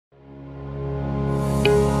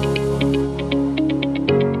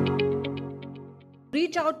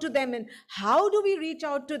reach out to them. And how do we reach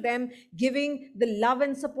out to them? Giving the love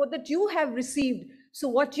and support that you have received. So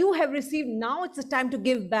what you have received, now it's the time to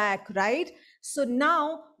give back, right? So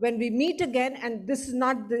now when we meet again, and this is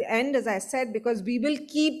not the end, as I said, because we will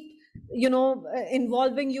keep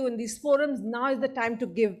involving you in these forums. Now is the time to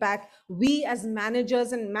give back. We as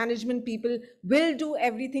managers and management people will do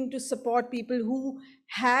everything to support people who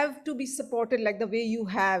have to be supported like the way you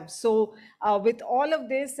have. So with all of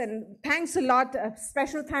this, and thanks a lot, a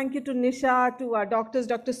special thank you to Nisha, to our doctors,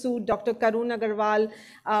 Dr. Sood, Dr. Karun Agarwal,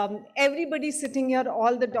 everybody sitting here,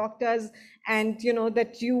 all the doctors, and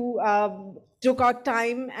that you took out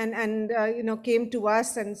time and came to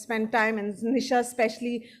us and spent time, and Nisha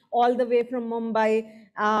especially all the way from Mumbai,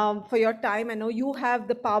 for your time. I know you have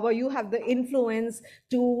the power, you have the influence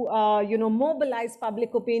to mobilize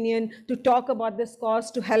public opinion, to talk about this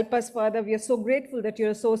cause, to help us further. We are so grateful that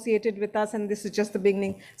you're associated with us, and this is just the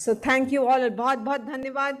beginning. So thank you all. Bahut bahut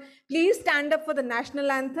dhanyawad. Please stand up for the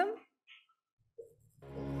national anthem.